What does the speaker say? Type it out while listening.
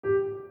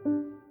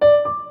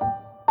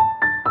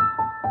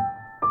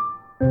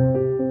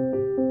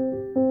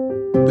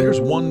there's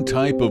one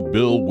type of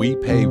bill we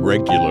pay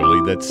regularly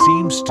that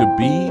seems to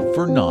be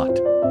for naught.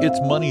 It's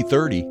Money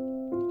 30.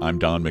 I'm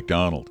Don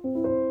McDonald.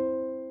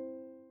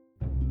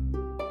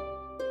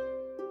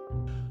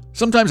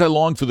 Sometimes I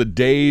long for the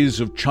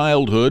days of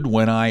childhood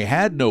when I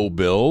had no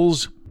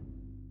bills.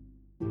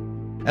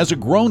 As a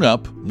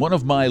grown-up, one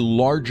of my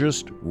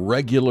largest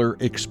regular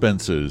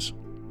expenses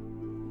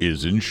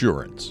is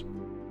insurance.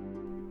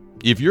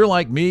 If you're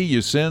like me,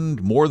 you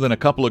send more than a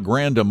couple of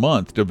grand a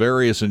month to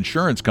various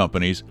insurance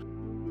companies,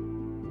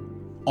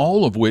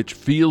 all of which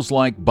feels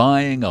like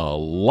buying a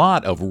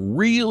lot of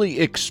really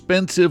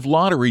expensive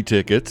lottery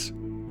tickets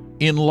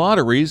in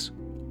lotteries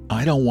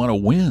I don't want to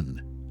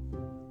win.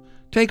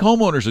 Take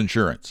homeowners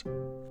insurance.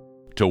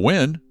 To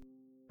win,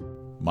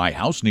 my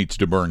house needs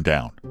to burn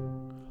down.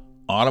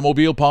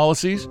 Automobile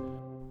policies.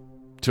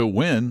 To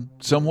win,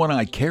 someone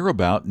I care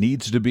about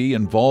needs to be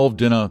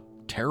involved in a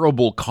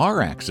terrible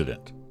car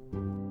accident.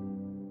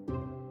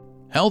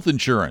 Health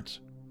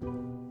insurance.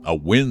 A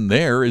win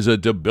there is a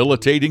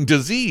debilitating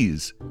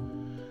disease.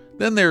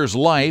 Then there's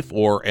life,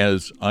 or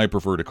as I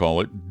prefer to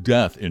call it,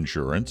 death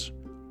insurance,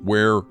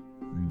 where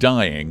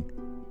dying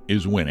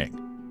is winning.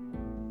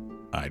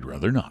 I'd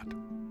rather not.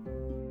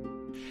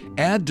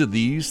 Add to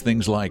these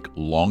things like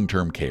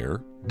long-term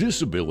care,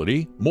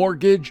 disability,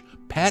 mortgage,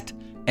 pet,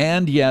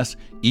 and yes,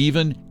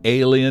 even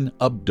alien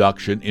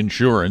abduction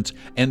insurance,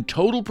 and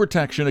total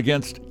protection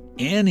against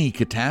any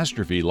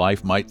catastrophe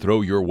life might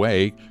throw your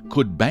way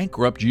could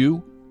bankrupt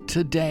you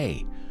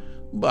today.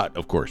 But,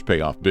 of course, pay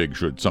off big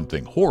should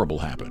something horrible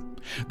happen.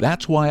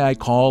 That's why I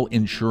call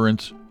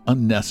insurance a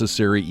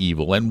necessary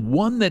evil, and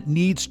one that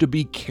needs to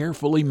be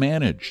carefully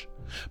managed.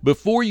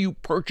 Before you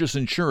purchase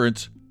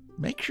insurance,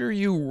 make sure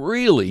you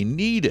really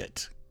need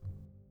it.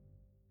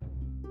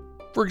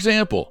 For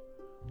example,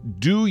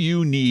 do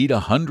you need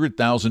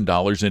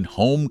 $100,000 in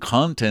home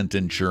content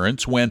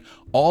insurance when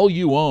all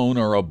you own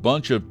are a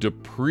bunch of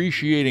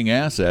depreciating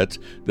assets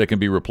that can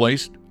be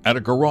replaced at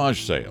a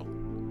garage sale?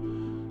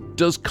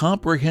 Does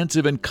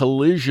comprehensive and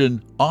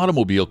collision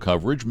automobile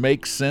coverage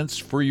make sense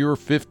for your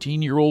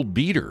 15-year-old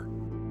beater?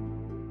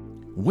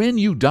 When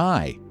you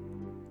die,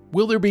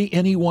 will there be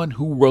anyone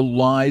who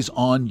relies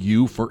on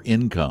you for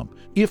income?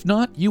 If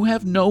not, you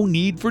have no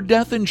need for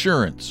death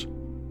insurance.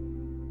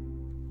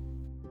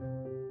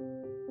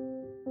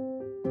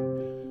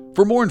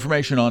 For more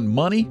information on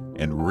money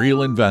and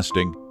real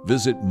investing,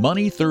 visit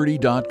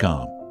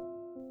money30.com.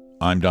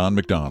 I'm Don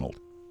McDonald.